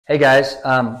Hey guys,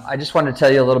 I just wanted to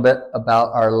tell you a little bit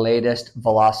about our latest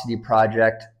Velocity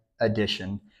Project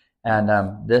edition.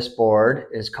 And this board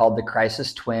is called the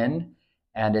Crisis Twin,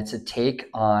 and it's a take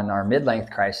on our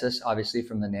mid-length Crisis, obviously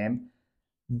from the name.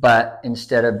 But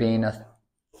instead of being a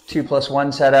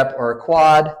 2+1 setup or a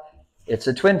quad, it's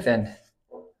a twin fin.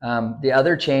 The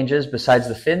other changes besides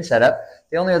the fin setup,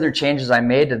 the only other changes I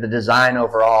made to the design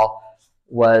overall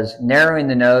was narrowing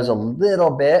the nose a little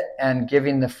bit and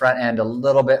giving the front end a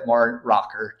little bit more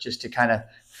rocker, just to kind of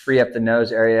free up the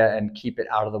nose area and keep it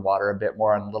out of the water a bit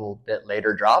more on a little bit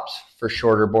later drops for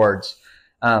shorter boards.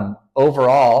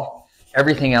 Overall,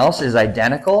 everything else is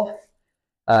identical,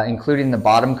 including the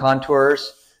bottom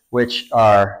contours, which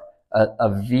are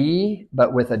a V,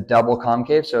 but with a double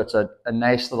concave. So it's a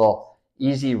nice little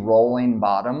easy rolling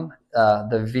bottom.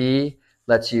 The V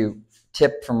lets you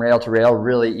tip from rail to rail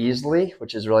really easily,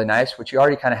 which is really nice, which you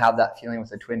already kind of have that feeling with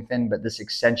the twin fin, but this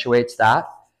accentuates that.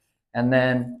 And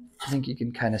then I think you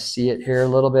can kind of see it here a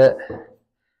little bit.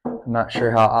 I'm not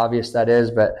sure how obvious that is,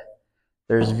 but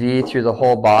there's V through the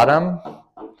whole bottom.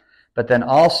 But then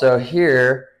also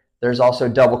here, there's also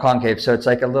double concave. So it's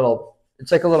like a little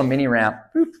mini ramp,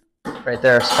 boop, right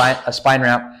there, a spine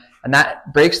ramp. And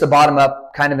that breaks the bottom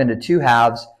up kind of into two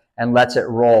halves and lets it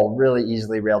roll really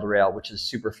easily rail to rail, which is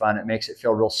super fun. It makes it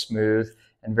feel real smooth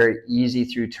and very easy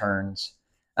through turns.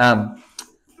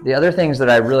 The other things that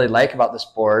I really like about this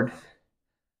board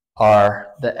are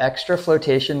the extra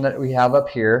flotation that we have up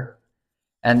here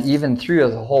and even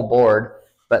through the whole board,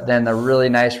 but then the really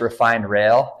nice refined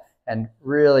rail and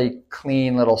really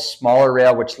clean little smaller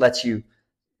rail, which lets you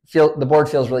feel the board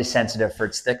feels really sensitive for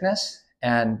its thickness,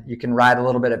 and you can ride a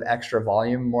little bit of extra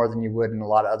volume more than you would in a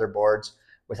lot of other boards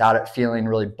without it feeling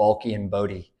really bulky and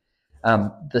boaty.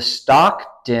 The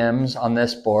stock dims on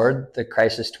this board, the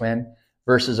Crisis Twin,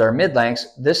 versus our mid-lengths,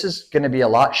 this is going to be a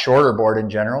lot shorter board in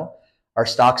general. Our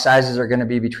stock sizes are going to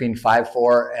be between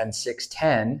 5'4" and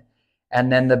 6'10",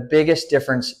 and then the biggest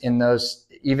difference in those,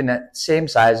 even at same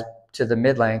size to the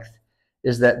mid-length,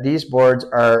 is that these boards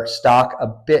are stock a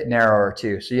bit narrower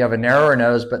too. So you have a narrower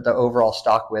nose, but the overall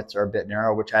stock widths are a bit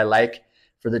narrow, which I like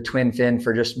for the twin fin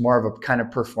for just more of a kind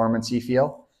of performance-y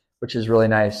feel, which is really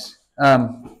nice.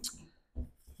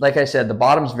 Like I said, the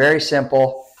bottom's very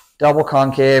simple, double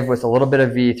concave with a little bit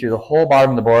of V through the whole bottom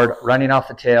of the board, running off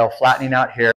the tail, flattening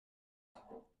out here.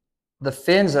 The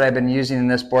fins that I've been using in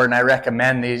this board, and I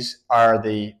recommend these, are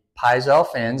the Pyzel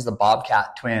fins, the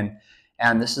Bobcat Twin.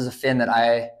 And this is a fin that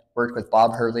I worked with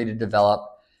Bob Hurley to develop,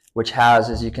 which has,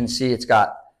 as you can see, it's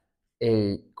got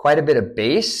quite a bit of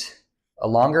base, a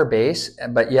longer base,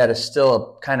 but yet is still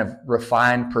a kind of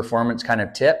refined performance kind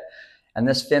of tip. And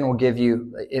this fin will give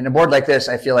you, in a board like this,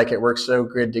 I feel like it works so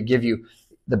good to give you,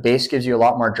 the base gives you a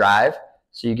lot more drive.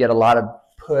 So you get a lot of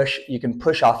push, you can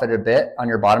push off it a bit on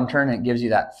your bottom turn, and it gives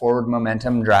you that forward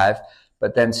momentum drive,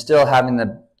 but then still having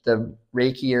the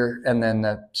rakier and then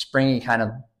the springy kind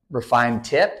of refined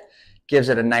tip gives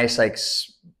it a nice like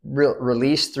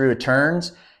release through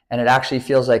turns. And it actually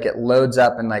feels like it loads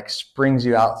up and like springs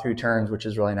you out through turns, which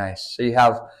is really nice. So you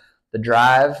have the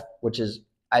drive, which is,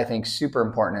 I think, super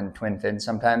important in a twin fin.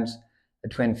 Sometimes a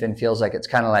twin fin feels like it's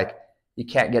kind of like you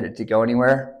can't get it to go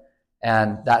anywhere.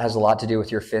 And that has a lot to do with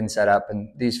your fin setup. And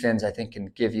these fins, I think,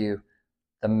 can give you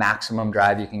the maximum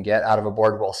drive you can get out of a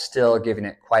board while still giving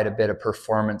it quite a bit of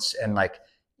performance and like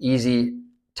easy,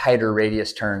 tighter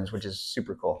radius turns, which is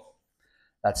super cool.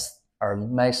 That's our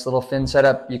nice little fin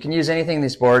setup. You can use anything in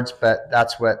these boards, but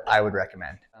that's what I would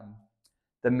recommend.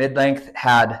 The mid-length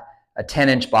had a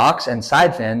 10-inch box and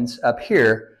side fins up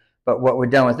here, but what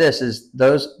we've done with this is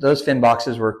those fin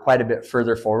boxes were quite a bit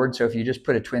further forward. So if you just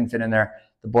put a twin fin in there,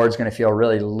 the board's going to feel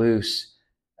really loose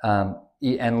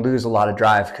and lose a lot of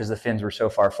drive because the fins were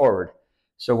so far forward.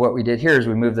 So what we did here is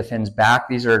we moved the fins back.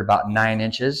 These are at about 9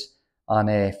 inches on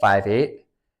a 5/8,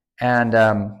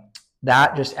 and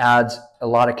that just adds a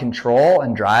lot of control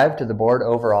and drive to the board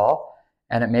overall,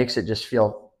 and it makes it just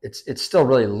feel, it's still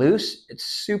really loose. It's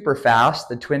super fast.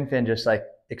 The twin fin just like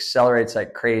accelerates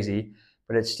like crazy,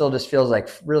 but it still just feels like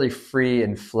really free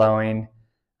and flowing.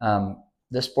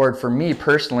 This board for me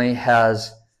personally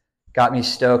has got me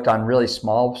stoked on really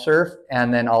small surf,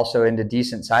 and then also into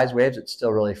decent size waves. It's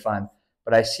still really fun,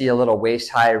 but I see a little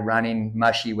waist high running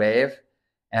mushy wave,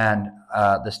 and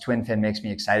this twin fin makes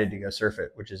me excited to go surf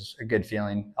it, which is a good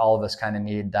feeling. All of us kind of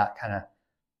need that kind of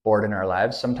board in our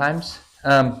lives sometimes.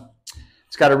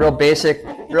 It's got a real basic,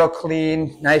 real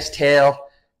clean, nice tail,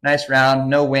 nice round,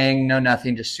 no wing, no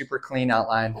nothing, just super clean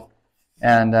outline.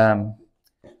 And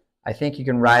I think you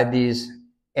can ride these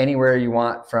anywhere you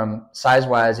want from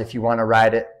size-wise. If you want to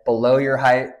ride it below your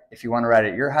height, if you want to ride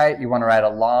at your height, you want to ride a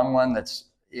long one that's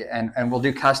and we'll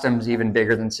do customs even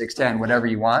bigger than 6'10", whatever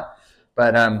you want.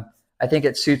 But I think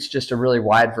it suits just a really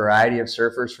wide variety of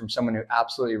surfers, from someone who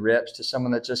absolutely rips to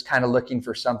someone that's just kind of looking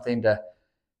for something to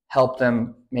help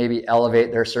them maybe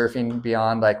elevate their surfing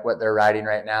beyond like what they're riding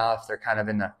right now. If they're kind of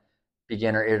in the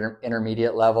beginner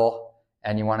intermediate level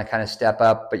and you want to kind of step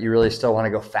up, but you really still want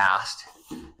to go fast,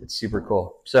 it's super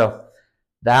cool. So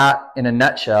that in a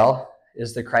nutshell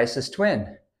is the Crisis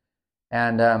Twin.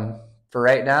 And for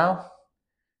right now,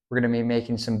 we're going to be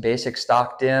making some basic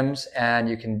stock dims, and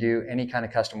you can do any kind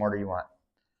of custom order you want.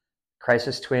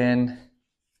 Crisis Twin,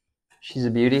 she's a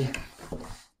beauty.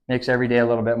 Makes every day a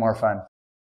little bit more fun.